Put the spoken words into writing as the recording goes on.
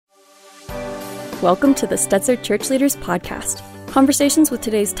Welcome to the Stetzer Church Leaders Podcast. Conversations with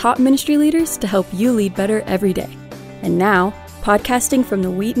today's top ministry leaders to help you lead better every day. And now, podcasting from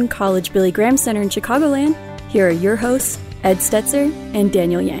the Wheaton College Billy Graham Center in Chicagoland, here are your hosts, Ed Stetzer and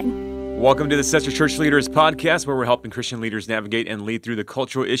Daniel Yang. Welcome to the Stetzer Church Leaders Podcast, where we're helping Christian leaders navigate and lead through the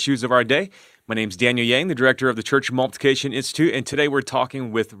cultural issues of our day. My name's Daniel Yang, the director of the Church Multiplication Institute, and today we're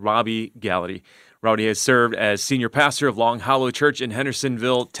talking with Robby Gallaty. Robby has served as senior pastor of Long Hollow Church in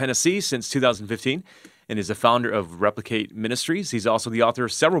Hendersonville, Tennessee since 2015 and is the founder of Replicate Ministries. He's also the author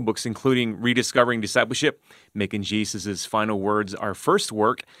of several books, including Rediscovering Discipleship, Making Jesus' Final Words Our First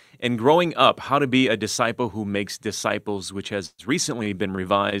Work, and Growing Up, How to Be a Disciple Who Makes Disciples, which has recently been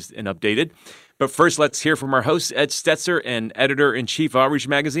revised and updated. But first, let's hear from our host, Ed Stetzer, and editor-in-chief of Outreach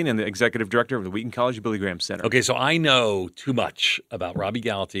Magazine and the executive director of the Wheaton College Billy Graham Center. Okay, so I know too much about Robby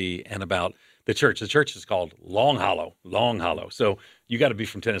Gallaty and about the church. The church is called Long Hollow. So you got to be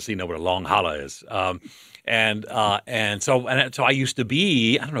from Tennessee to know what a Long Hollow is. So I used to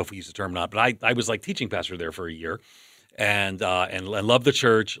be, I don't know if we used the term or not, but I was like teaching pastor there for a year, and loved the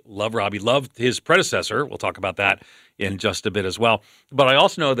church, loved Robby, loved his predecessor. We'll talk about that in just a bit as well. But I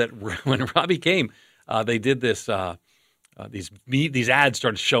also know that when Robby came, they did this. These ads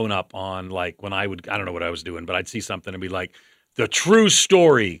started showing up on, like, when I don't know what I was doing, but I'd see something and be like, the true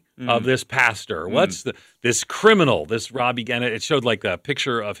story of this pastor. What's this criminal, this Robby Gallaty? It showed like a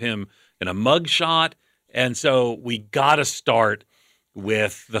picture of him in a mug shot. And so we got to start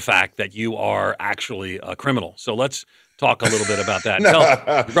with the fact that you are actually a criminal. So let's talk a little bit about that.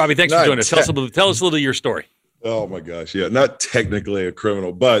 Robby, thanks for joining us. Tell us a little of your story. Oh my gosh, yeah, not technically a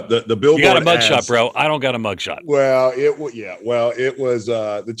criminal, but the billboard. You got a mugshot, bro. I don't got a mugshot. Well, it was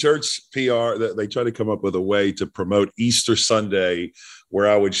the church PR that they tried to come up with a way to promote Easter Sunday, where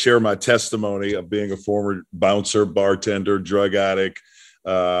I would share my testimony of being a former bouncer, bartender, drug addict,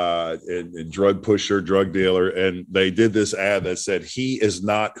 and drug pusher, drug dealer. And they did this ad that said, "He is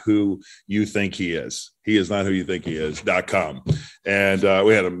not who you think he is. He is not who you think he is.com." And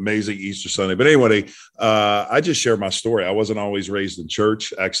we had an amazing Easter Sunday. But anyway, I just share my story. I wasn't always raised in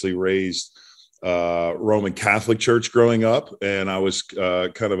church, actually raised Roman Catholic church growing up. And I was I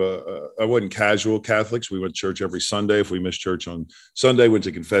wasn't casual Catholics. We went to church every Sunday. If we missed church on Sunday, went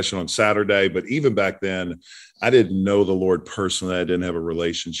to confession on Saturday. But even back then, I didn't know the Lord personally. I didn't have a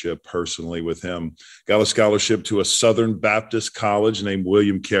relationship personally with him. Got a scholarship to a Southern Baptist college named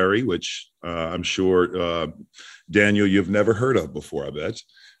William Carey, which I'm sure, Daniel, you've never heard of before, I bet.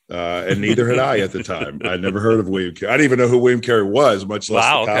 And neither had I at the time. I'd never heard of William Carey. I didn't even know who William Carey was, much less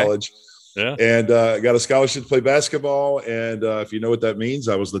the college. Yeah. And got a scholarship to play basketball. And if you know what that means,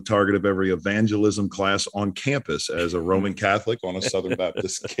 I was the target of every evangelism class on campus as a Roman Catholic on a Southern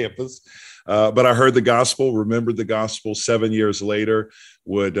Baptist campus. But I heard the gospel, remembered the gospel 7 years later,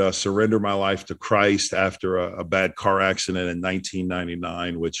 would surrender my life to Christ after a bad car accident in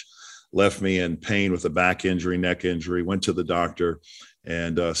 1999, which left me in pain with a back injury, neck injury, went to the doctor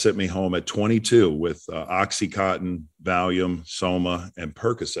and sent me home at 22 with Oxycontin, Valium, Soma, and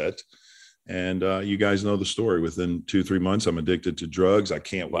Percocet. And you guys know the story. Within 2-3 months, I'm addicted to drugs. I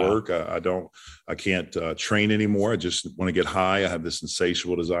can't work. I can't train anymore. I just want to get high. I have this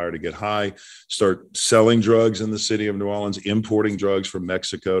insatiable desire to get high, start selling drugs in the city of New Orleans, importing drugs from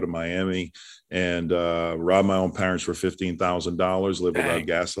Mexico to Miami, and robbed my own parents for $15,000, lived without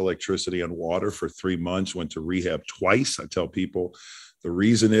gas, electricity, and water for 3 months, went to rehab twice. I tell people the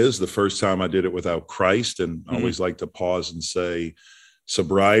reason is the first time I did it without Christ, and I always like to pause and say,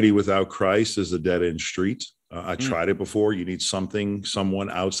 sobriety without Christ is a dead-end street. I tried it before. You need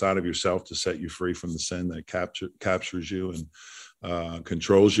someone outside of yourself to set you free from the sin that captures you and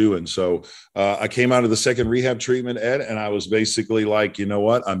controls you. And so I came out of the second rehab treatment, Ed, and I was basically like, you know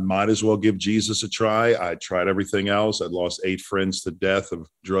what? I might as well give Jesus a try. I tried everything else. I'd lost 8 friends to death of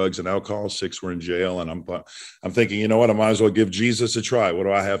drugs and alcohol. 6 were in jail. And I'm thinking, you know what? I might as well give Jesus a try. What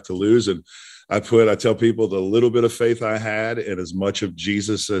do I have to lose? And I tell people the little bit of faith I had and as much of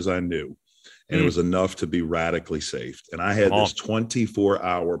Jesus as I knew. And it was enough to be radically saved. And I had this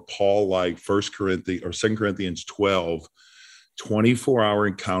 24-hour Paul-like 2 Corinthians 12, 24-hour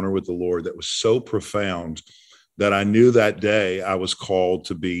encounter with the Lord that was so profound that I knew that day I was called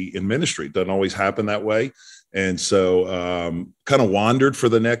to be in ministry. It doesn't always happen that way. And so kind of wandered for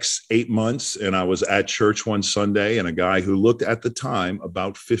the next 8 months. And I was at church one Sunday, and a guy who looked at the time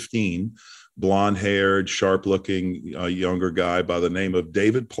about 15, blonde-haired, sharp-looking younger guy by the name of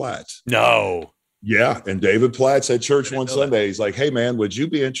David Platt. No. Yeah, and David Platt's at church one Sunday. He's like, "Hey, man, would you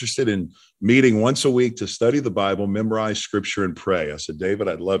be interested in meeting once a week to study the Bible, memorize Scripture, and pray?" I said, "David,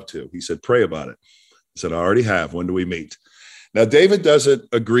 I'd love to." He said, "Pray about it." I said, "I already have. When do we meet?" Now, David doesn't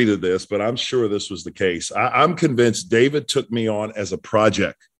agree to this, but I'm sure this was the case. I'm convinced David took me on as a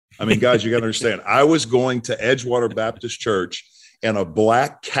project. I mean, guys, you got to understand, I was going to Edgewater Baptist Church in a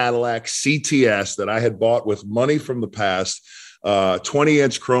black Cadillac CTS that I had bought with money from the past,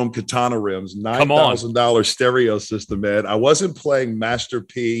 20-inch chrome Katana rims, $9,000 stereo system, man. I wasn't playing Master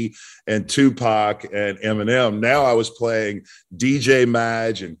P and Tupac and Eminem. Now I was playing DJ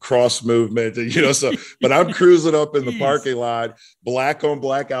Madge and Cross Movement, and, but I'm cruising up in the parking lot, black on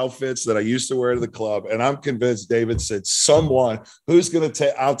black outfits that I used to wear to the club. And I'm convinced David said, someone who's going to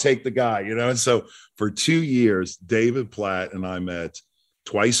take, I'll take the guy, And so for 2 years, David Platt and I met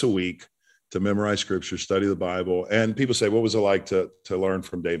twice a week to memorize scripture, study the Bible. And people say, what was it like to learn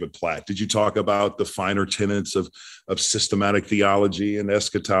from David Platt? Did you talk about the finer tenets of systematic theology and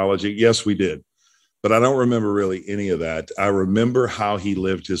eschatology? Yes, we did. But I don't remember really any of that. I remember how he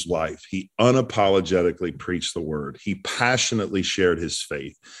lived his life. He unapologetically preached the word. He passionately shared his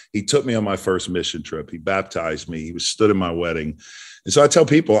faith. He took me on my first mission trip. He baptized me. He stood in my wedding. And so I tell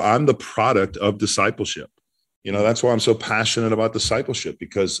people I'm the product of discipleship. That's why I'm so passionate about discipleship,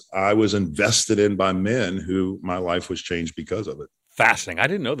 because I was invested in by men who my life was changed because of it. Fascinating. I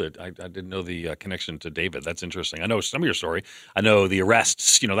didn't know that. I didn't know the connection to David. That's interesting. I know some of your story. I know the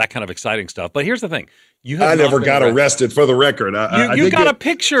arrests, that kind of exciting stuff. But here's the thing. I never got arrested, for the record. You got a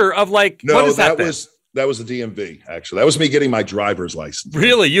picture of what is that? That was the DMV, actually. That was me getting my driver's license.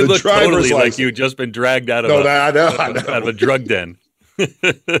 Really? You look totally like you'd just been dragged out of out of a drug den.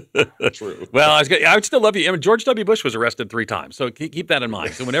 True. Well, I would still love you. I mean, George W. Bush was arrested 3 times, so keep that in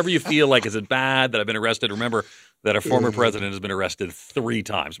mind. So whenever you feel like, is it bad that I've been arrested, remember that a former president has been arrested 3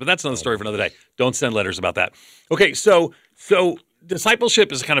 times. But that's another story for another day. Don't send letters about that. Okay, so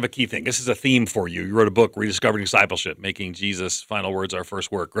discipleship is kind of a key thing. This is a theme for you. You wrote a book, Rediscovering Discipleship, Making Jesus' Final Words Our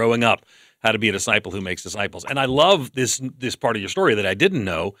First Work. Growing Up, How to Be a Disciple Who Makes Disciples. And I love this part of your story that I didn't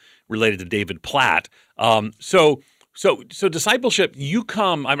know related to David Platt. So discipleship, you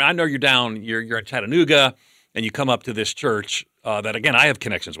come, I mean, I know you're in Chattanooga, and you come up to this church that, again, I have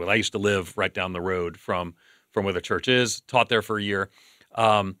connections with. I used to live right down the road from where the church is, taught there for a year.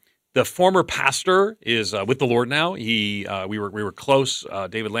 The former pastor is with the Lord now. We were close.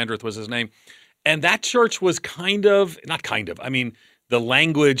 David Landreth was his name. And that church was the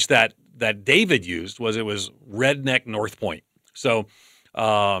language that David used was redneck North Point. So,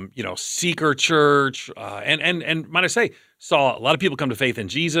 seeker church, and might I say, saw a lot of people come to faith in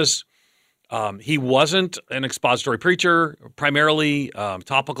Jesus. He wasn't an expository preacher, primarily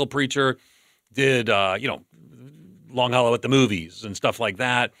topical preacher, did, Long Hollow at the movies and stuff like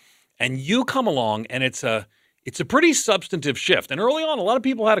that. And you come along, and it's a pretty substantive shift. And early on, a lot of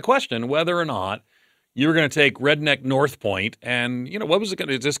people had a question whether or not you were going to take redneck North Point and, what was it going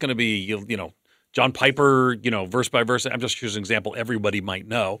to, is this going to be, John Piper, verse by verse. I'm just choosing an example everybody might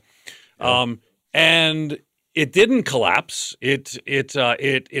know. Yeah. And it didn't collapse. Well,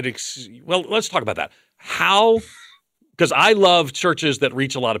 let's talk about that. How, because I love churches that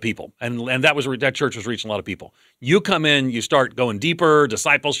reach a lot of people, and that church was reaching a lot of people. You come in, you start going deeper,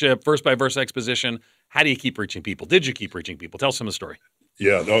 discipleship, verse by verse exposition. How do you keep reaching people? Did you keep reaching people? Tell us some of the story.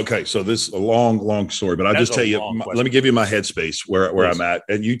 Yeah. Okay. So this is a long story, but I'll just tell you, let me give you my headspace where I'm at,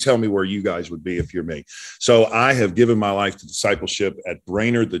 and you tell me where you guys would be if you're me. So I have given my life to discipleship at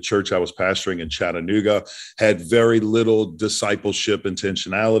Brainerd, the church I was pastoring in Chattanooga, had very little discipleship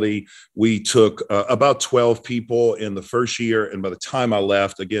intentionality. We took about 12 people in the first year. And by the time I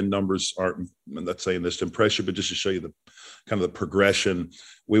left, again, numbers aren't, I'm not saying this to impress you, but just to show you the kind of the progression,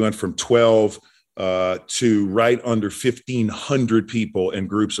 we went from 12 to right under 1,500 people in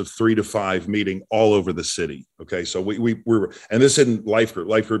groups of 3 to 5 meeting all over the city. Okay. So we were, and this isn't life group.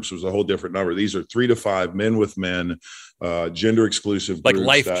 Life groups was a whole different number. These are 3 to 5 men with men, gender exclusive, like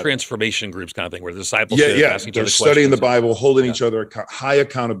life transformation groups kind of thing, where the discipleship, they're studying the Bible, holding each other, high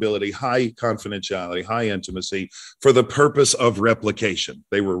accountability, high confidentiality, high intimacy for the purpose of replication.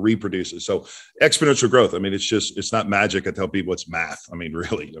 They were reproducers. So exponential growth. I mean, it's not magic. I tell people it's math. I mean,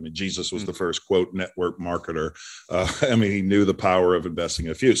 really, Jesus was the first quote network marketer. He knew the power of investing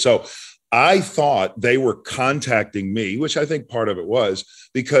in a few. So I thought they were contacting me, which I think part of it was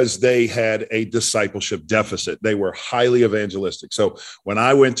because they had a discipleship deficit. They were highly evangelistic. So when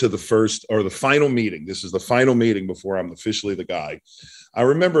I went to the final meeting, this is the final meeting before I'm officially the guy, I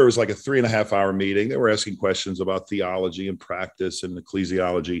remember it was like a 3.5-hour meeting. They were asking questions about theology and practice and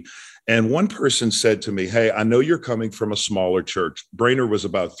ecclesiology. And one person said to me, hey, I know you're coming from a smaller church. Brainerd was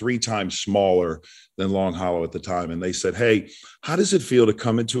about 3 times smaller than Long Hollow at the time. And they said, hey, how does it feel to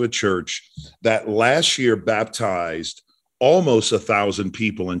come into a church that last year baptized almost 1,000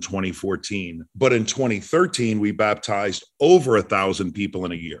 people in 2014. But in 2013, we baptized over 1,000 people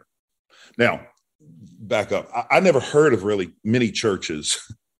in a year. Now, back up. I never heard of really many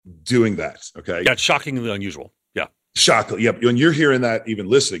churches doing that. Okay. Yeah, it's shockingly unusual. Yeah. Shockingly. Yep. When you're hearing that, even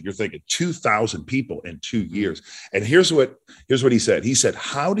listening, you're thinking 2,000 people in 2 years. And here's what he said. He said,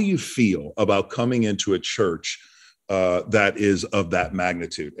 how do you feel about coming into a church that is of that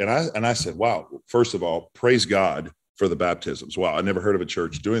magnitude? And I said, wow, first of all, praise God for the baptisms. Wow. I never heard of a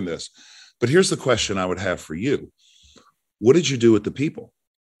church doing this. But here's the question I would have for you. What did you do with the people?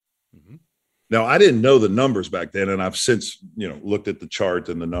 Mm-hmm. Now, I didn't know the numbers back then, and I've since, looked at the chart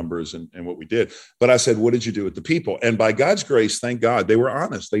and the numbers and what we did. But I said, what did you do with the people? And by God's grace, thank God, they were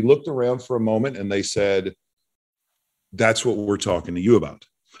honest. They looked around for a moment and they said, that's what we're talking to you about.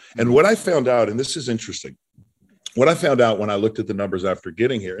 And what I found out, and this is interesting, what I found out when I looked at the numbers after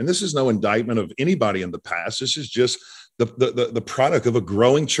getting here, and this is no indictment of anybody in the past, this is just the product of a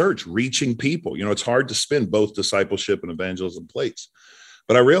growing church, reaching people. It's hard to spin both discipleship and evangelism plates.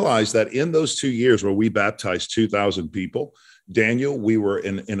 But I realized that in those 2 years where we baptized 2,000 people, Daniel, we were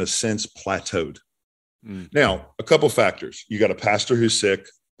in a sense plateaued. Now, a couple factors. You got a pastor who's sick,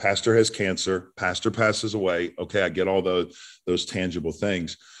 pastor has cancer, pastor passes away. Okay, I get all those tangible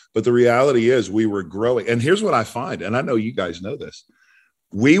things. But the reality is we were growing. And here's what I find, and I know you guys know this.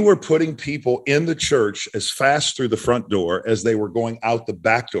 We were putting people in the church as fast through the front door as they were going out the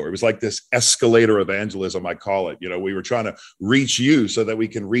back door. It was like this escalator evangelism, I call it. We were trying to reach you so that we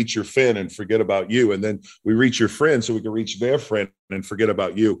can reach your friend and forget about you. And then we reach your friend so we can reach their friend and forget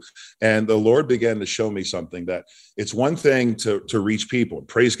about you. And the Lord began to show me something, that it's one thing to reach people.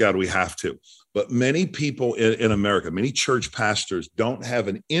 Praise God, we have to. But many people in America, many church pastors don't have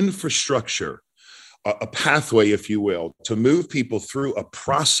an infrastructure, a pathway, if you will, to move people through a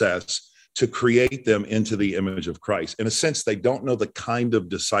process to create them into the image of Christ. In a sense, they don't know the kind of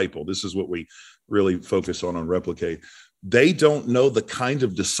disciple. This is what we really focus on Replicate. They don't know the kind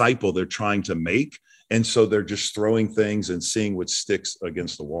of disciple they're trying to make. And so they're just throwing things and seeing what sticks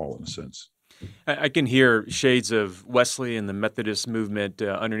against the wall, in a sense. I can hear shades of Wesley and the Methodist movement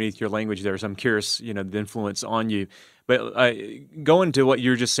underneath your language there. So I'm curious, the influence on you. But going to what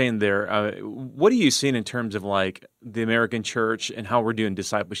you were just saying there, what are you seeing in terms of like the American church and how we're doing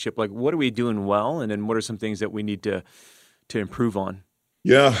discipleship? Like, what are we doing well? And then what are some things that we need to improve on?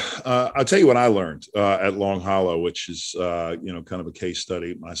 Yeah, I'll tell you what I learned at Long Hollow, which is, kind of a case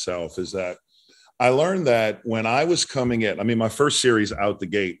study myself, is that I learned that when I was coming in, my first series out the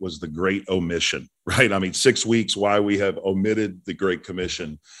gate was The Great Omission, right? 6 weeks, why we have omitted the Great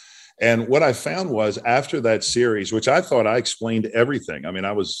Commission. And what I found was after that series, which I thought I explained everything.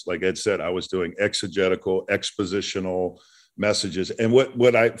 I was, like Ed said, I was doing exegetical, expositional messages. And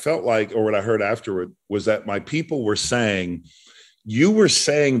what I felt like, or what I heard afterward, was that my people were saying, you were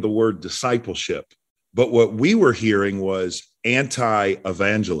saying the word discipleship, but what we were hearing was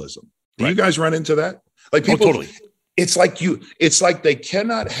anti-evangelism. Do you guys run into that? Like people, totally. It's like they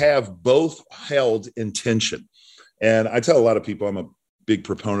cannot have both held in tension. And I tell a lot of people, I'm a big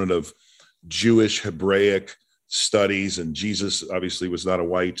proponent of Jewish Hebraic studies, and Jesus obviously was not a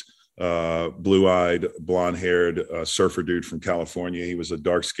white, blue-eyed, blonde-haired surfer dude from California. He was a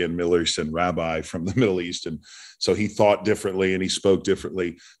dark-skinned Middle Eastern rabbi from the Middle East, and so he thought differently and he spoke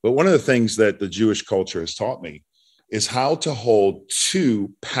differently. But one of the things that the Jewish culture has taught me is how to hold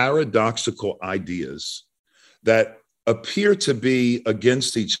two paradoxical ideas that appear to be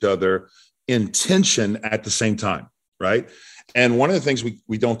against each other in tension at the same time, right? And one of the things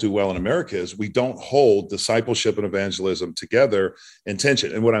we don't do well in America is we don't hold discipleship and evangelism together in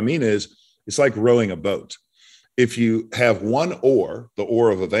tension. And what I mean is, it's like rowing a boat. If you have one oar, the oar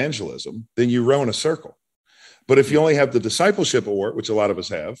of evangelism, then you row in a circle. But if you only have the discipleship oar, which a lot of us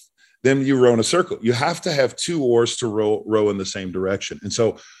have, then you row in a circle. You have to have two oars to row in the same direction. And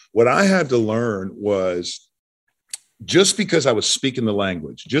so what I had to learn was, just because I was speaking the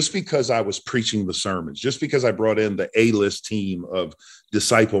language, just because I was preaching the sermons, just because I brought in the A-list team of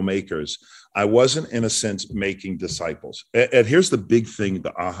disciple makers, I wasn't, in a sense, making disciples. And here's the big thing,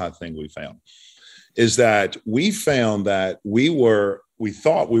 the aha thing we found, is that we found that we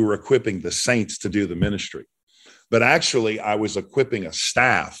thought we were equipping the saints to do the ministry, but actually I was equipping a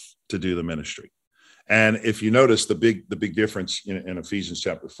staff to do the ministry. And if you notice the big difference in Ephesians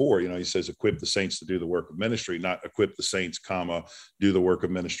chapter 4, he says, equip the saints to do the work of ministry, not equip the saints, comma, do the work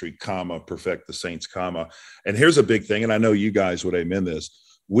of ministry, comma, perfect the saints, comma. And here's a big thing, and I know you guys would amen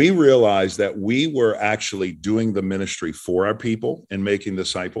this. We realized that we were actually doing the ministry for our people and making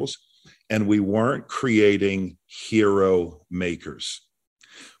disciples, and we weren't creating hero makers.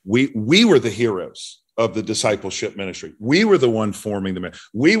 We were the heroes. of the discipleship ministry. We were the one forming the ministry.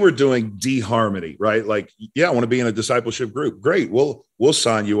 We were doing D-Harmony, right? Like, yeah, I want to be in a discipleship group. Great. We'll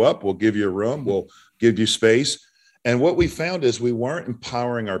sign you up. We'll give you a room. We'll give you space. And what we found is we weren't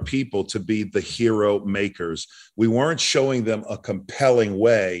empowering our people to be the hero makers. We weren't showing them a compelling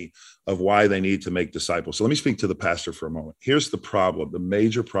way of why they need to make disciples. So let me speak to the pastor for a moment. Here's the problem, the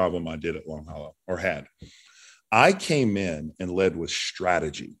major problem I did at Long Hollow, or had. I came in and led with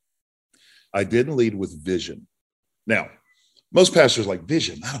strategy. I didn't lead with vision. Now, most pastors like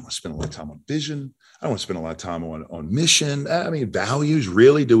vision. I don't want to spend a lot of time on vision. I don't want to spend a lot of time on mission. I mean, values,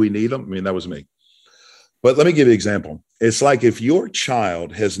 really? Do we need them? I mean, that was me. But let me give you an example. It's like if your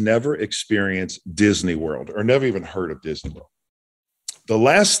child has never experienced Disney World or never even heard of Disney World, the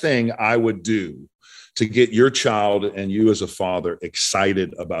last thing I would do to get your child and you as a father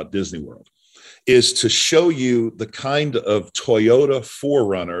excited about Disney World is to show you the kind of Toyota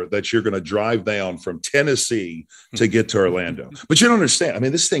 4Runner that you're going to drive down from Tennessee to get to Orlando. But you don't understand. I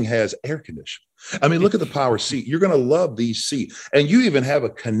mean, this thing has air conditioning. I mean, look at the power seat. You're going to love these seats. And you even have a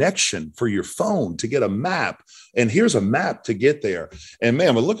connection for your phone to get a map. And here's a map to get there. And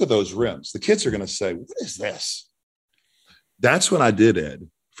man, but look at those rims. The kids are going to say, what is this? That's what I did, Ed,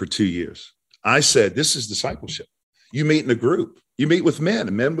 for 2 years. I said, this is discipleship. You meet in a group. You meet with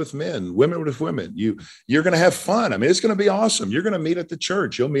men with men, women with women. You're going to have fun. I mean, it's going to be awesome. You're going to meet at the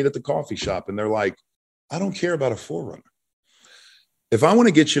church. You'll meet at the coffee shop. And they're like, I don't care about a 4Runner. If I want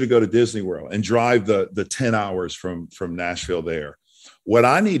to get you to go to Disney World and drive the 10 hours from Nashville there, what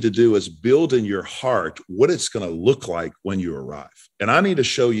I need to do is build in your heart what it's going to look like when you arrive. And I need to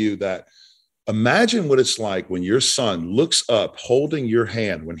show you that. Imagine what it's like when your son looks up holding your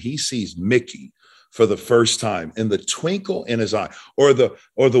hand when he sees Mickey for the first time, and the twinkle in his eye, or the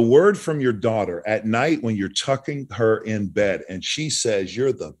word from your daughter at night when you're tucking her in bed and she says,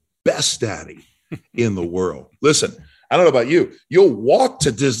 you're the best daddy in the world. Listen, I don't know about you. You'll walk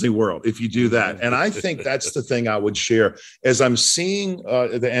to Disney World if you do that. And I think that's the thing I would share as I'm seeing,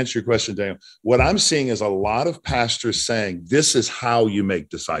 to answer your question, Daniel, what I'm seeing is a lot of pastors saying, this is how you make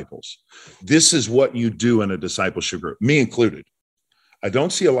disciples. This is what you do in a discipleship group, me included. I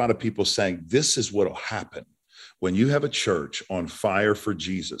don't see a lot of people saying this is what will happen when you have a church on fire for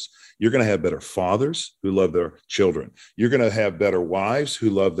Jesus. You're going to have better fathers who love their children. You're going to have better wives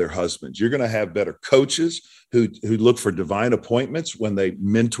who love their husbands. You're going to have better coaches who look for divine appointments when they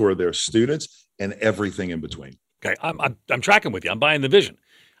mentor their students, and everything in between. Okay, I'm tracking with you. I'm buying the vision.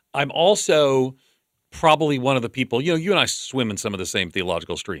 I'm also probably one of the people, you and I swim in some of the same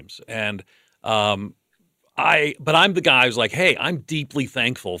theological streams. And but I'm the guy who's like, hey, I'm deeply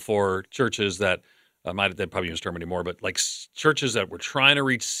thankful for churches that they probably use the term anymore, but like churches that were trying to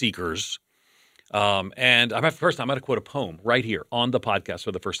reach seekers. And I'm going to quote a poem right here on the podcast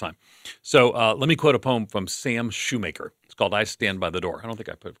for the first time. So let me quote a poem from Sam Shoemaker. It's called "I Stand by the Door." I don't think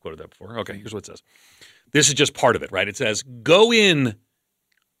I've quoted that before. Okay, here's what it says. This is just part of it, right? It says, "Go in,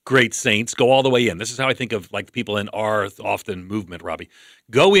 great saints, go all the way in." This is how I think of like the people in our often movement, Robby.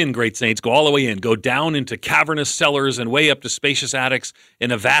 Go in, great saints, go all the way in. Go down into cavernous cellars and way up to spacious attics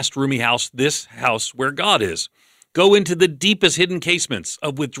in a vast roomy house, this house where God is. Go into the deepest hidden casements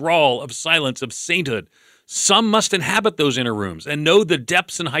of withdrawal, of silence, of sainthood. Some must inhabit those inner rooms and know the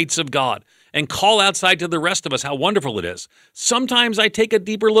depths and heights of God and call outside to the rest of us how wonderful it is. Sometimes I take a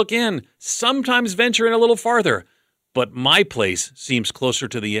deeper look in, sometimes venture in a little farther. But my place seems closer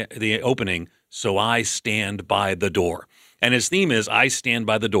to the opening, so I stand by the door. And his theme is, I stand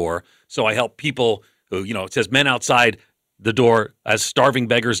by the door, so I help people who, it says men outside the door as starving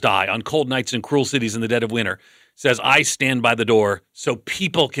beggars die on cold nights in cruel cities in the dead of winter. It says, I stand by the door so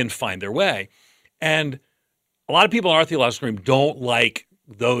people can find their way. And a lot of people in our theological stream don't like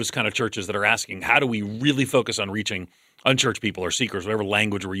those kind of churches that are asking, how do we really focus on reaching unchurched people or seekers, whatever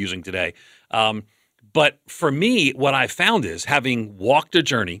language we're using today? But for me, what I found is, having walked a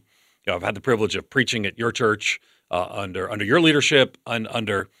journey, I've had the privilege of preaching at your church under your leadership and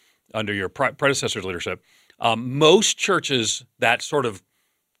under your predecessor's leadership. Most churches that sort of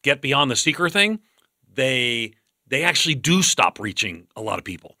get beyond the seeker thing, they actually do stop reaching a lot of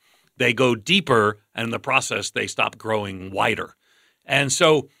people. They go deeper, and in the process, they stop growing wider. And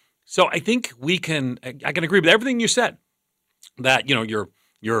so I think I can agree with everything you said. That your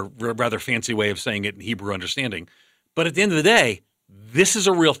rather fancy way of saying it in Hebrew understanding. But at the end of the day, this is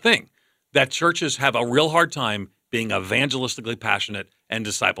a real thing, that churches have a real hard time being evangelistically passionate and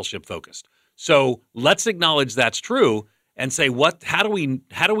discipleship focused. So let's acknowledge that's true and say, how do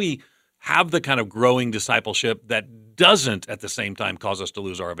we have the kind of growing discipleship that doesn't at the same time cause us to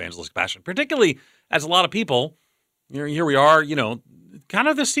lose our evangelistic passion, particularly as a lot of people, here we are, kind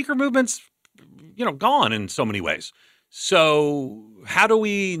of the seeker movement's, gone in so many ways. So how do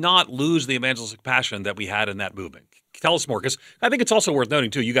we not lose the evangelistic passion that we had in that movement? Tell us more, because I think it's also worth noting,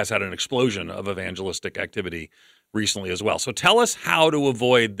 too, you guys had an explosion of evangelistic activity recently as well. So tell us how to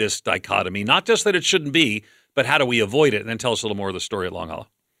avoid this dichotomy, not just that it shouldn't be, but how do we avoid it? And then tell us a little more of the story at Long Hollow.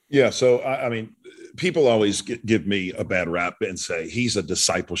 Yeah. So, I mean, people always give me a bad rap and say he's a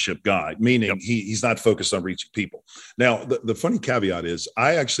discipleship guy, meaning he's not focused on reaching people. Now, the funny caveat is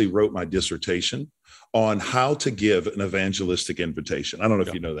I actually wrote my dissertation on how to give an evangelistic invitation. I don't know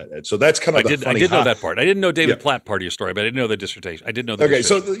if you know that, Ed. So that's kind of I did know that part. I didn't know David Platt part of your story, but I didn't know the dissertation. I did know the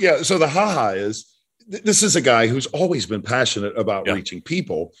dissertation. So the ha-ha is, this is a guy who's always been passionate about reaching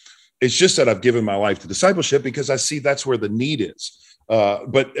people. It's just that I've given my life to discipleship because I see that's where the need is.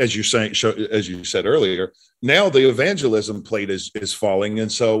 But as you said earlier, now the evangelism plate is falling. And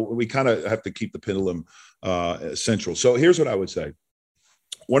so we kind of have to keep the pendulum central. So here's what I would say.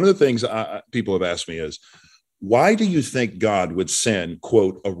 One of the things people have asked me is, why do you think God would send,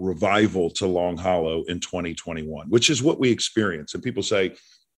 quote, a revival to Long Hollow in 2021, which is what we experienced? And people say,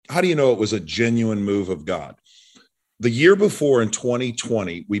 how do you know it was a genuine move of God? The year before, in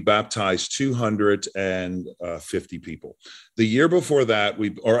 2020, we baptized 250 people. The year before that,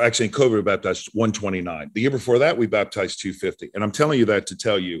 in COVID, we baptized 129. The year before that, we baptized 250. And I'm telling you that to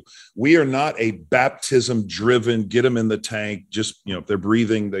tell you, we are not a baptism-driven, get them in the tank, just, if they're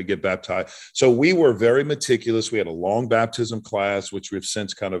breathing, they get baptized. So we were very meticulous. We had a long baptism class, which we've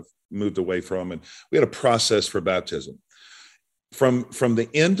since kind of moved away from, and we had a process for baptism. From the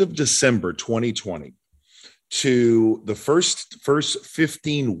end of December 2020, to the first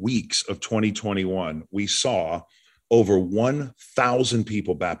 15 weeks of 2021, we saw over 1,000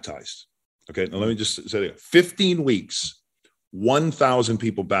 people baptized. Okay, now let me just say that. 15 weeks, 1,000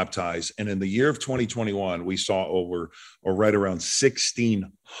 people baptized. And in the year of 2021, we saw right around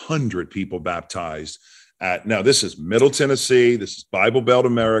 1,600 people baptized. Now, this is Middle Tennessee. This is Bible Belt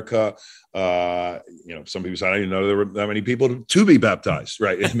America. Some people say, I didn't know there were that many people to be baptized,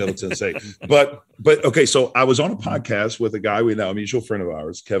 right, in Middle Tennessee. But okay, so I was on a podcast with a guy we know, a mutual friend of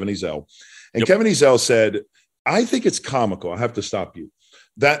ours, Kevin Ezell. And Kevin Ezell said, I think it's comical, I have to stop you,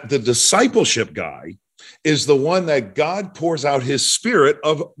 that the discipleship guy is the one that God pours out his spirit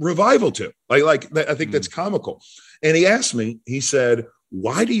of revival to. Like I think that's comical. And he asked me, he said,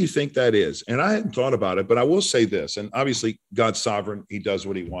 why do you think that is? And I hadn't thought about it, but I will say this, and obviously God's sovereign, he does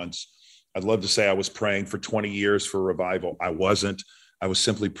what he wants. I'd love to say I was praying for 20 years for revival. I wasn't. I was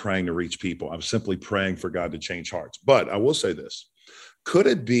simply praying to reach people. I was simply praying for God to change hearts. But I will say this. Could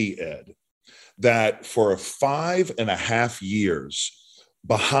it be, Ed, that for 5.5 years,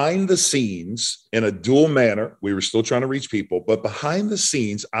 behind the scenes, in a dual manner, we were still trying to reach people, but behind the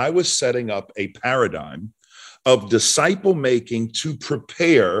scenes, I was setting up a paradigm of disciple making to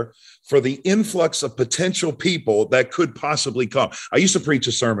prepare for the influx of potential people that could possibly come. I used to preach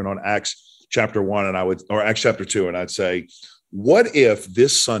a sermon on Acts chapter 1 or Acts chapter 2, and I'd say, what if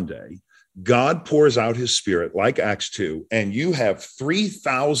this Sunday God pours out his spirit like Acts 2, and you have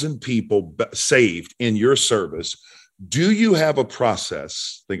 3,000 people saved in your service? Do you have a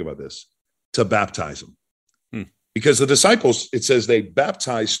process, think about this, to baptize them? Because the disciples, it says they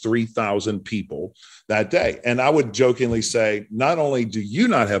baptized 3,000 people that day. And I would jokingly say, not only do you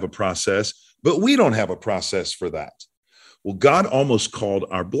not have a process, but we don't have a process for that. Well, God almost called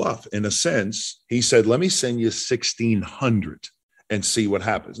our bluff. In a sense, he said, let me send you 1,600 and see what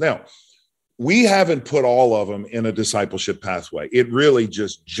happens. Now, we haven't put all of them in a discipleship pathway. It really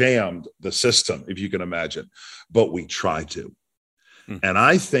just jammed the system, if you can imagine, but we try to. And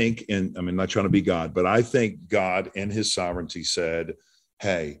I think, not trying to be God, but I think God in his sovereignty said,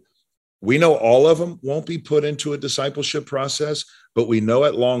 hey, we know all of them won't be put into a discipleship process, but we know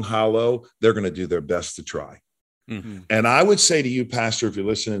at Long Hollow, they're going to do their best to try. Mm-hmm. And I would say to you, Pastor, if you're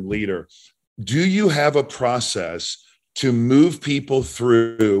listening, leader, do you have a process to move people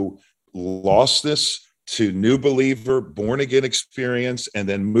through lostness to new believer, born again experience, and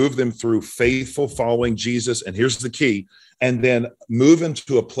then move them through faithful following Jesus? And here's the key. And then move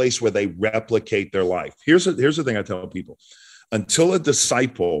into a place where they replicate their life. Here's the thing I tell people. Until a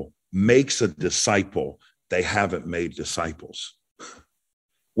disciple makes a disciple, they haven't made disciples.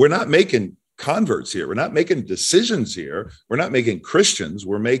 We're not making converts here. We're not making decisions here. We're not making Christians.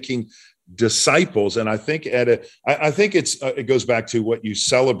 We're making disciples. And I think it goes back to what you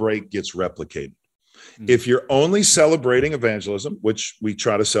celebrate gets replicated. If you're only celebrating evangelism, which we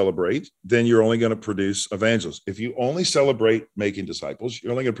try to celebrate, then you're only going to produce evangelists. If you only celebrate making disciples,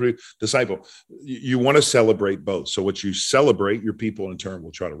 you're only going to produce disciple. You want to celebrate both. So what you celebrate, your people in turn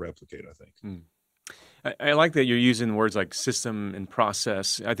will try to replicate, I think. I like that you're using words like system and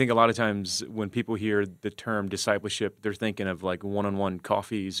process. I think a lot of times when people hear the term discipleship, they're thinking of like one-on-one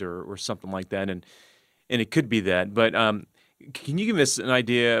coffees or something like that, and it could be that. But can you give us an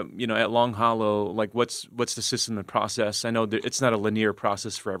idea, at Long Hollow, like what's the system and process? I know that it's not a linear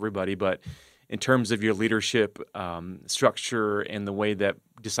process for everybody, but in terms of your leadership structure and the way that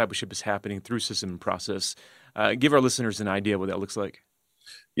discipleship is happening through system and process, give our listeners an idea what that looks like.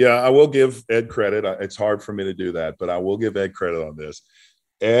 Yeah, I will give Ed credit. It's hard for me to do that, but I will give Ed credit on this.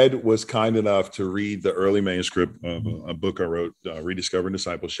 Ed was kind enough to read the early manuscript of a book I wrote, Rediscovering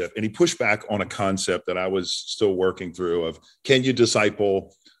Discipleship, and he pushed back on a concept that I was still working through of, can you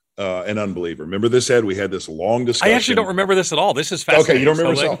disciple an unbeliever? Remember this, Ed? We had this long discussion. I actually don't remember this at all. This is fascinating. Okay, you don't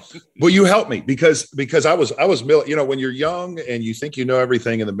remember this at all? Well, you helped me because I was, when you're young and you think you know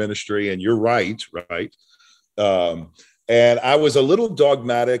everything in the ministry, and you're right? And I was a little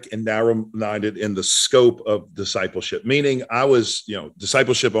dogmatic and narrow-minded in the scope of discipleship, meaning I was,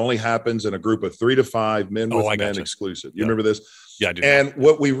 discipleship only happens in a group of 3 to 5 men with men exclusive. You remember this? Yeah, I do. And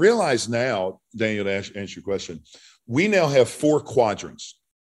what we realize now, Daniel, to answer your question, we now have 4 quadrants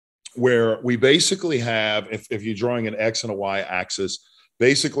where we basically have, if you're drawing an X and a Y axis,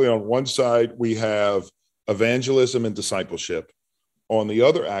 basically on one side, we have evangelism and discipleship. On the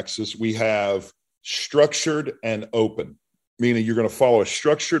other axis, we have structured and open, meaning you're going to follow a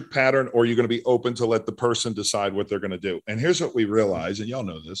structured pattern or you're going to be open to let the person decide what they're going to do. And here's what we realize, and y'all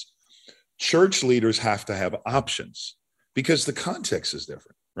know this, church leaders have to have options because the context is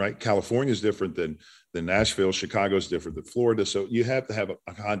different, right? California is different than Nashville. Chicago is different than Florida. So you have to have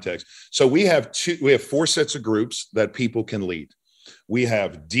a context. So we have 4 sets of groups that people can lead. We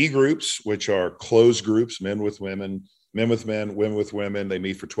have D groups, which are closed groups, men with women, men with men, women with women. They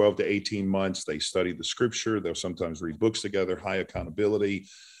meet for 12 to 18 months. They study the scripture. They'll sometimes read books together, high accountability,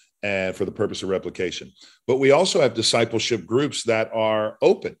 and for the purpose of replication. But we also have discipleship groups that are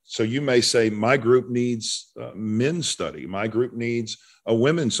open. So you may say, my group needs men's study. My group needs a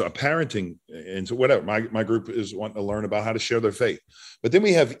women's parenting, and so whatever. My group is wanting to learn about how to share their faith. But then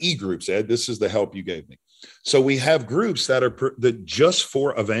we have E groups, Ed. This is the help you gave me. So we have groups that are that just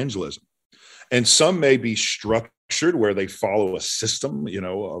for evangelism. And some may be structured where they follow a system,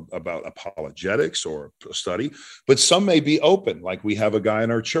 about apologetics or a study, but some may be open. Like we have a guy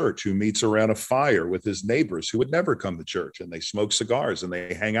in our church who meets around a fire with his neighbors who would never come to church, and they smoke cigars and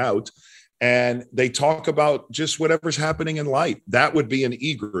they hang out and they talk about just whatever's happening in life. That would be an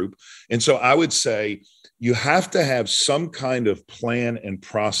E group. And so I would say you have to have some kind of plan and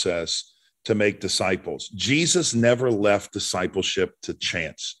process to make disciples. Jesus never left discipleship to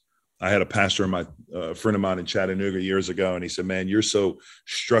chance. I had a pastor, a friend of mine in Chattanooga years ago, and he said, man, you're so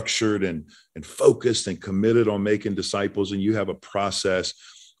structured and focused and committed on making disciples, and you have a process.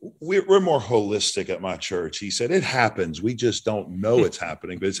 We're more holistic at my church. He said, it happens. We just don't know it's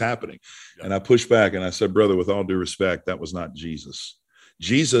happening, but it's happening. Yeah. And I pushed back and I said, brother, with all due respect, that was not Jesus.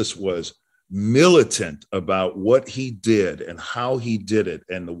 Jesus was militant about what he did and how he did it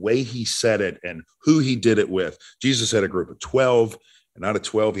and the way he said it and who he did it with. Jesus had a group of 12. And out of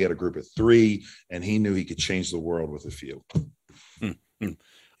 12, he had a group of 3, and he knew he could change the world with a few. Mm-hmm.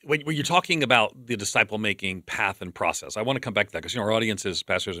 When you're talking about the disciple-making path and process, I want to come back to that because our audience is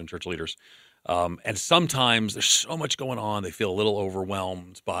pastors and church leaders. And sometimes there's so much going on, they feel a little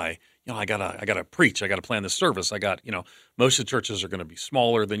overwhelmed by, I gotta preach, I gotta plan this service. Most of the churches are going to be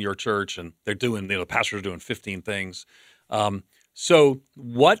smaller than your church, and they're doing, the pastors are doing 15 things. So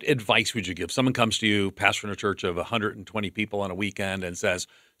what advice would you give? Someone comes to you, pastor in a church of 120 people on a weekend, and says,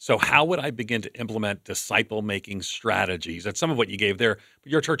 so how would I begin to implement disciple-making strategies? That's some of what you gave there,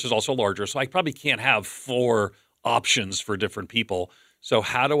 but your church is also larger, so I probably can't have 4 options for different people. So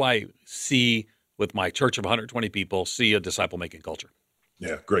how do I see, with my church of 120 people, see a disciple-making culture?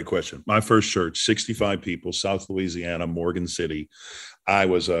 Yeah, great question. My first church, 65 people, South Louisiana, Morgan City. I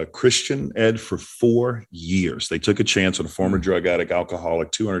was a Christian, Ed, for 4 years. They took a chance on a former drug addict, alcoholic,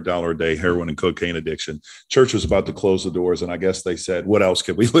 $200 a day, heroin and cocaine addiction. Church was about to close the doors, and I guess they said, what else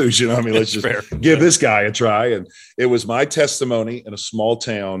could we lose? Let's just give this guy a try. And it was my testimony in a small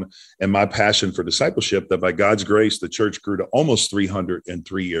town and my passion for discipleship that by God's grace, the church grew to almost 300 in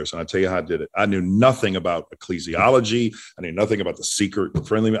 3 years. And I'll tell you how I did it. I knew nothing about ecclesiology. I knew nothing about the secret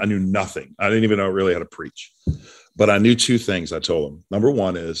friendly. I knew nothing. I didn't even know really how to preach. But I knew 2 things. I told them. Number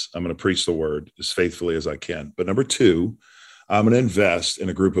 1 is I'm going to preach the word as faithfully as I can. But number 2, I'm going to invest in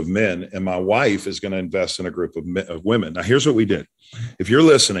a group of men, and my wife is going to invest in a group of women. Now, here's what we did. If you're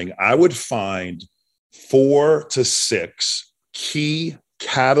listening, I would find 4 to 6 key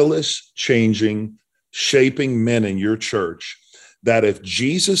catalyst changing, shaping men in your church that if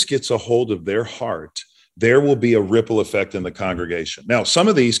Jesus gets a hold of their heart, there will be a ripple effect in the congregation. Now, some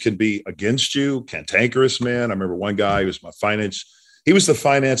of these can be against you, cantankerous men. I remember one guy who was he was the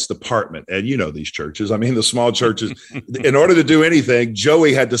finance department. And you know these churches. I mean, the small churches, in order to do anything,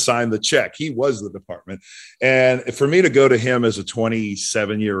 Joey had to sign the check. He was the department. And for me to go to him as a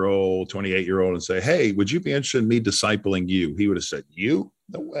 27-year-old, 28-year-old and say, hey, would you be interested in me discipling you? He would have said, you?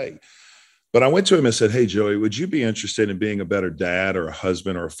 No way. But I went to him and said, hey, Joey, would you be interested in being a better dad or a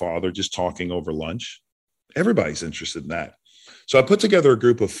husband or a father, just talking over lunch? Everybody's interested in that. So I put together a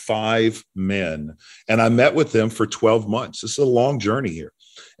group of 5 men, and I met with them for 12 months. This is a long journey here.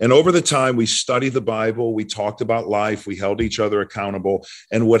 And over the time, we studied the Bible. We talked about life. We held each other accountable.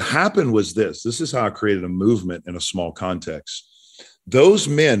 And what happened was this is how I created a movement in a small context. Those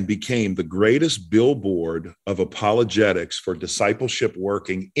men became the greatest billboard of apologetics for discipleship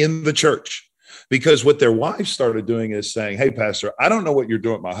working in the church, because what their wives started doing is saying, hey, Pastor, I don't know what you're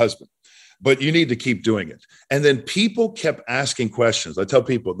doing with my husband, but you need to keep doing it. And then people kept asking questions. I tell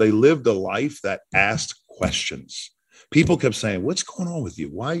people they lived a life that asked questions. People kept saying, what's going on with you?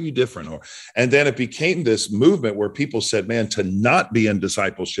 Why are you different? And then it became this movement where people said, man, to not be in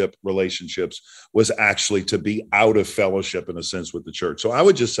discipleship relationships was actually to be out of fellowship in a sense with the church. So I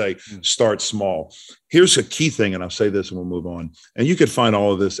would just say, start small. Here's a key thing, and I'll say this and we'll move on. And you can find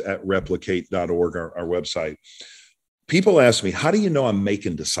all of this at replicate.org, our website. People ask me, how do you know I'm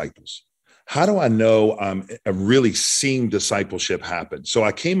making disciples? How do I know I'm really seeing discipleship happen? So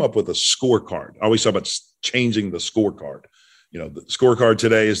I came up with a scorecard. I always talk about changing the scorecard. You know, the scorecard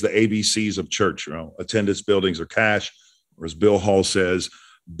today is the ABCs of church, attendance, buildings, or cash, or as Bill Hall says,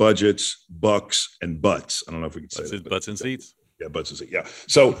 budgets, bucks, and butts. I don't know if we can say that. Butts and seats. Yeah, butts and seats. Yeah.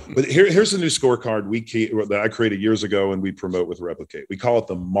 So but here's the new scorecard that I created years ago and we promote with Replicate. We call it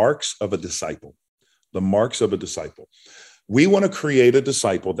the marks of a disciple. The marks of a disciple. We want to create a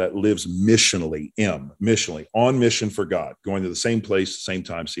disciple that lives missionally, on mission for God, going to the same place, the same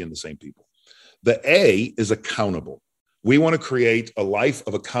time, seeing the same people. The A is accountable. We want to create a life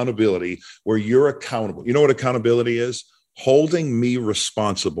of accountability where you're accountable. You know what accountability is? Holding me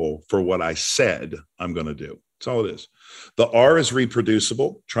responsible for what I said I'm going to do. That's all it is. The R is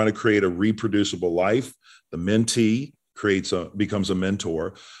reproducible, trying to create a reproducible life. The mentee becomes a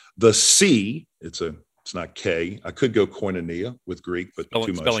mentor. The C, it's not K. I could go koinonia with Greek, but too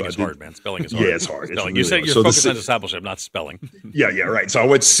much. Spelling is hard, man. Spelling is hard. Yeah, it's hard. Spelling. You said you're focused on discipleship, not spelling. Yeah, right. So I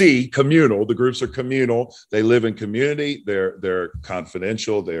went C, communal. The groups are communal. They live in community. They're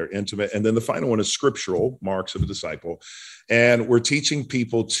confidential. They're intimate. And then the final one is scriptural, marks of a disciple. And we're teaching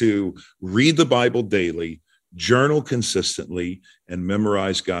people to read the Bible daily, journal consistently, and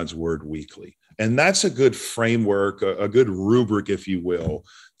memorize God's word weekly. And that's a good framework, a good rubric, if you will,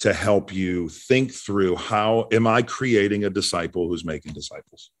 to help you think through how am I creating a disciple who's making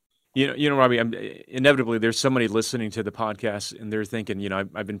disciples? You know, Robby, inevitably there's somebody listening to the podcast and they're thinking,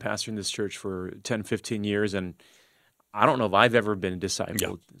 I've been pastoring this church for 10, 15 years and I don't know if I've ever been discipled.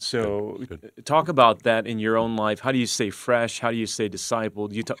 Yeah. So talk about that in your own life. How do you stay fresh? How do you stay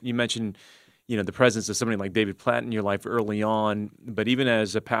discipled? You mentioned, the presence of somebody like David Platt in your life early on, but even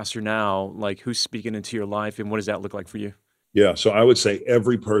as a pastor now, like who's speaking into your life and what does that look like for you? Yeah. So I would say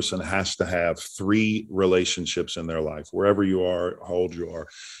every person has to have 3 relationships in their life, wherever you are, how old you are.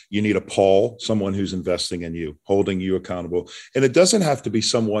 You need a Paul, someone who's investing in you, holding you accountable. And it doesn't have to be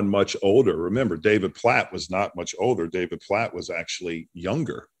someone much older. Remember, David Platt was not much older. David Platt was actually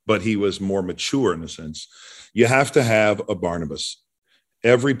younger, but he was more mature in a sense. You have to have a Barnabas.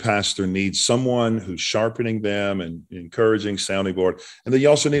 Every pastor needs someone who's sharpening them and encouraging, sounding board. And then you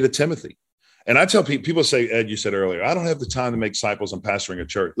also need a Timothy. And I tell people say, Ed, you said earlier, I don't have the time to make disciples. I'm pastoring a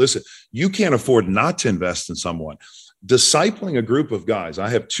church. Listen, you can't afford not to invest in someone. Discipling a group of guys. I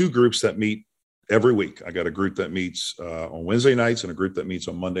have 2 groups that meet every week. I got a group that meets on Wednesday nights and a group that meets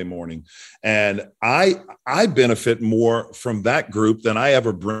on Monday morning. And I benefit more from that group than I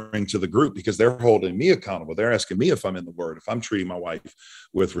ever bring to the group because they're holding me accountable. They're asking me if I'm in the word, if I'm treating my wife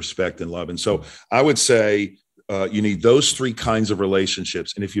with respect and love. And so I would say, you need those 3 kinds of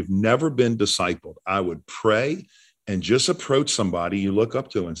relationships. And if you've never been discipled, I would pray and just approach somebody you look up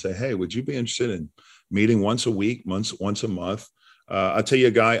to and say, hey, would you be interested in meeting once a week, once a month? I'll tell you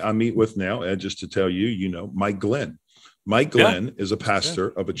a guy I meet with now, Ed, just to tell you, Mike Glenn. Mike Glenn is a pastor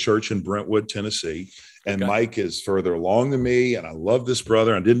of a church in Brentwood, Tennessee. And Mike is further along than me. And I love this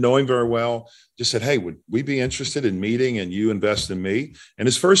brother. I didn't know him very well. Just said, hey, would we be interested in meeting and you invest in me? And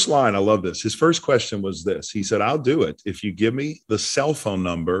his first line, I love this. His first question was this. He said, I'll do it if you give me the cell phone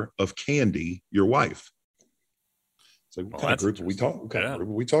number of Candy, your wife. So what kind of group are we talking? What kind of group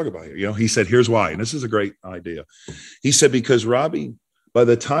are we talking about here? He said, here's why. And this is a great idea. He said, because Robby, By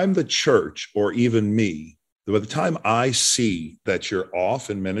the time the church, or even me, by the time I see that you're off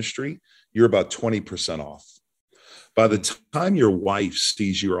in ministry, you're about 20% off. By the time your wife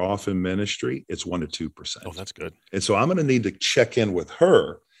sees you're off in ministry, it's 1 to 2%. Oh, that's good. And so I'm going to need to check in with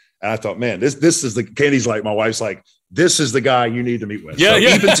her. And I thought, man, this is Katie's like, my wife's like, this is the guy you need to meet with. Yeah, so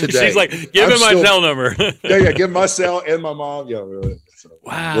yeah. Even today, she's like, give him my cell number. yeah, give my cell and my mom. Yeah, so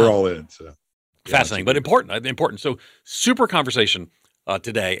wow, we're all in. So fascinating, but important. So super conversation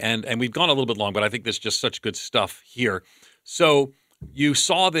today, and we've gone a little bit long, but I think there's just such good stuff here. So you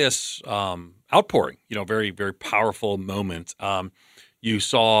saw this outpouring, very, very powerful moment. You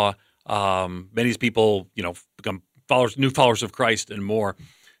saw many people, become new followers of Christ and more.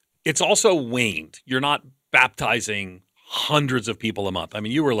 It's also waned. You're not baptizing hundreds of people a month. I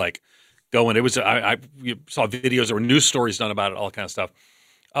mean, you were like going. It was you saw videos. There were news stories done about it, all kind of stuff.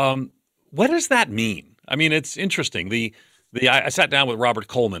 What does that mean? I mean, it's interesting. I sat down with Robert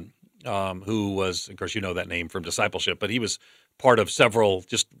Coleman, who was, of course, that name from Discipleship, but he was part of several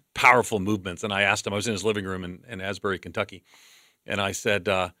just powerful movements. And I asked him, I was in his living room in Asbury, Kentucky, and I said,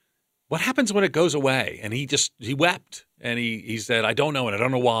 what happens when it goes away? And he wept. And he said, I don't know, and I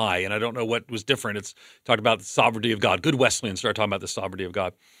don't know why, and I don't know what was different. It's talked about the sovereignty of God. Good Wesleyans started talking about the sovereignty of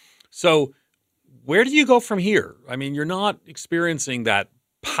God. So where do you go from here? I mean, you're not experiencing that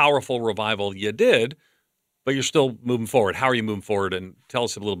powerful revival you did, but you're still moving forward. How are you moving forward? And tell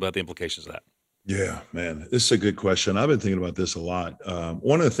us a little bit about the implications of that. Yeah, man, this is a good question. I've been thinking about this a lot.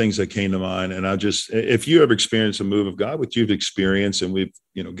 One of the things that came to mind, and if you ever experienced a move of God, which you've experienced, and we've,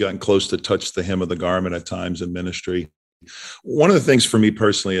 gotten close to touch the hem of the garment at times in ministry. One of the things for me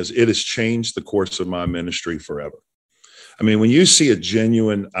personally is it has changed the course of my ministry forever. I mean, when you see a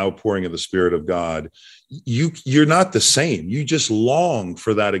genuine outpouring of the Spirit of God, you're not the same. You just long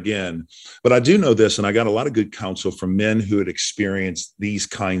for that again. But I do know this, and I got a lot of good counsel from men who had experienced these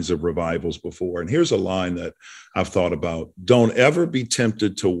kinds of revivals before. And here's a line that I've thought about. Don't ever be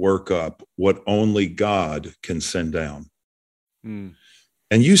tempted to work up what only God can send down.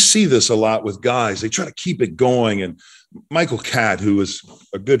 And you see this a lot with guys. They try to keep it going. And Michael Catt, who was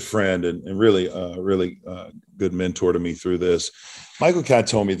a good friend and really good mentor to me through this, Michael Catt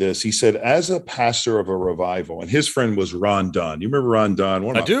told me this. He said, as a pastor of a revival, and his friend was Ron Dunn. You remember Ron Dunn?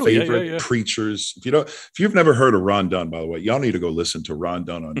 One of my favorite preachers. If you've never heard of Ron Dunn, by the way, y'all need to go listen to Ron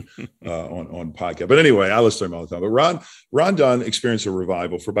Dunn on podcast. But anyway, I listen to him all the time. But Ron Dunn experienced a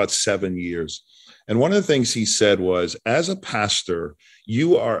revival for about 7 years. And one of the things he said was, as a pastor,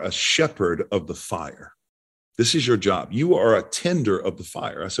 you are a shepherd of the fire. This is your job. You are a tender of the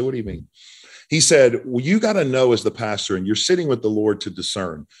fire. I said, what do you mean? He said, well, you got to know as the pastor, and you're sitting with the Lord to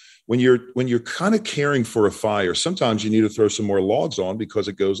discern. When you're kind of caring for a fire, sometimes you need to throw some more logs on because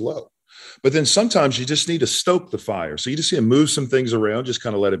it goes low. But then sometimes you just need to stoke the fire. So you just need to move some things around, just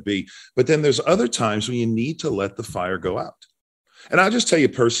kind of let it be. But then there's other times when you need to let the fire go out. And I'll just tell you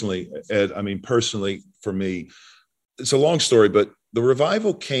personally, Ed, personally for me, it's a long story, but the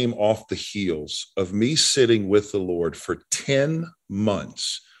revival came off the heels of me sitting with the Lord for 10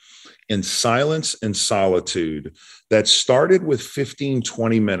 months in silence and solitude that started with 15,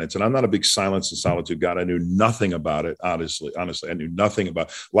 20 minutes. And I'm not a big silence and solitude guy. I knew nothing about it. Honestly, I knew nothing about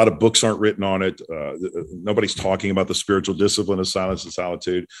it. A lot of books aren't written on it. Nobody's talking about the spiritual discipline of silence and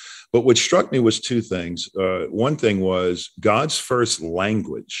solitude. But what struck me was two things. One thing was God's first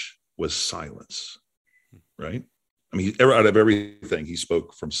language was silence, right? I mean, out of everything, he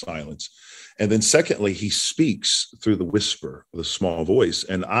spoke from silence. And then secondly, he speaks through the whisper of the small voice.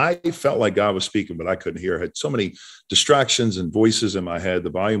 And I felt like God was speaking, but I couldn't hear. I had so many distractions and voices in my head.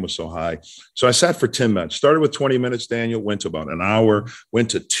 The volume was so high. So I sat for 10 minutes, started with 20 minutes, Daniel, went to about an hour, went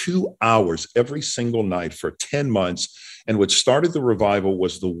to 2 hours every single night for 10 months. And what started the revival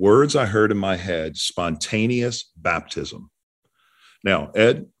was the words I heard in my head, spontaneous baptism. Now,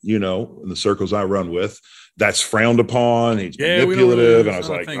 Ed, in the circles I run with, that's frowned upon. He's manipulative. And I was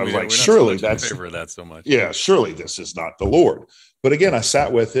like, surely that's favor of that so much. Yeah, surely this is not the Lord. But again, I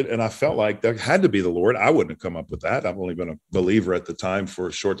sat with it and I felt like that had to be the Lord. I wouldn't have come up with that. I've only been a believer at the time for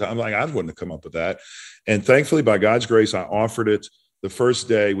a short time. I wouldn't have come up with that. And thankfully, by God's grace, I offered it. The first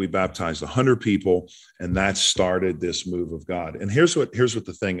day we baptized 100 people, and that started this move of God. And here's what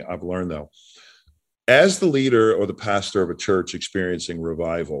the thing I've learned though. As the leader or the pastor of a church experiencing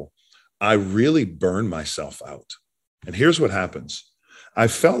revival, I really burned myself out. And here's what happens. I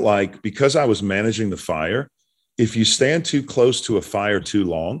felt like because I was managing the fire, if you stand too close to a fire too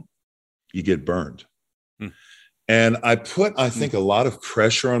long, you get burned. And I put, I think, a lot of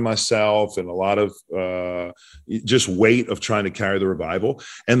pressure on myself and a lot of just weight of trying to carry the revival.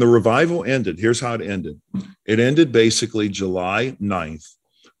 And the revival ended. Here's how it ended. It ended basically July 9th,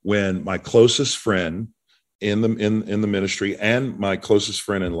 when my closest friend in the ministry and my closest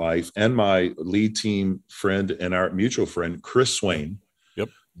friend in life and my lead team friend and our mutual friend, Chris Swain,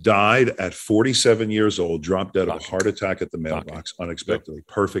 died at 47 years old, dropped dead of a heart attack at the mailbox unexpectedly,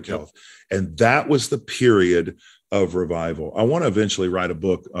 perfect health. And that was the period of revival. I want to eventually write a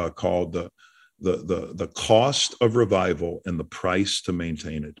book called the Cost of Revival and the Price to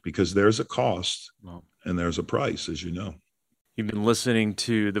Maintain It, because there's a cost and there's a price, as you know. You've been listening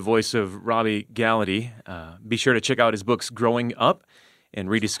to the voice of Robby Gallaty. Be sure to check out his books, Growing Up and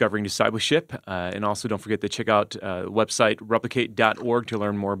Rediscovering Discipleship. And also don't forget to check out the website, replicate.org, to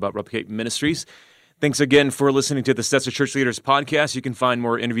learn more about Replicate Ministries. Thanks again for listening to the Stetzer Church Leaders podcast. You can find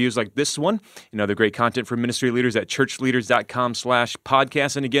more interviews like this one and other great content for ministry leaders at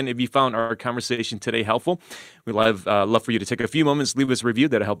churchleaders.com/podcast. And again, if you found our conversation today helpful, we'd love for you to take a few moments, leave us a review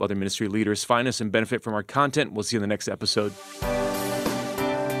that'll help other ministry leaders find us and benefit from our content. We'll see you in the next episode.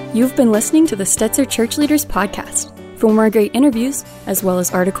 You've been listening to the Stetzer Church Leaders podcast. For more great interviews, as well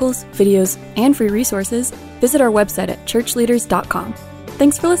as articles, videos, and free resources, visit our website at churchleaders.com.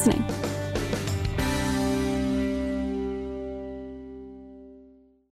 Thanks for listening.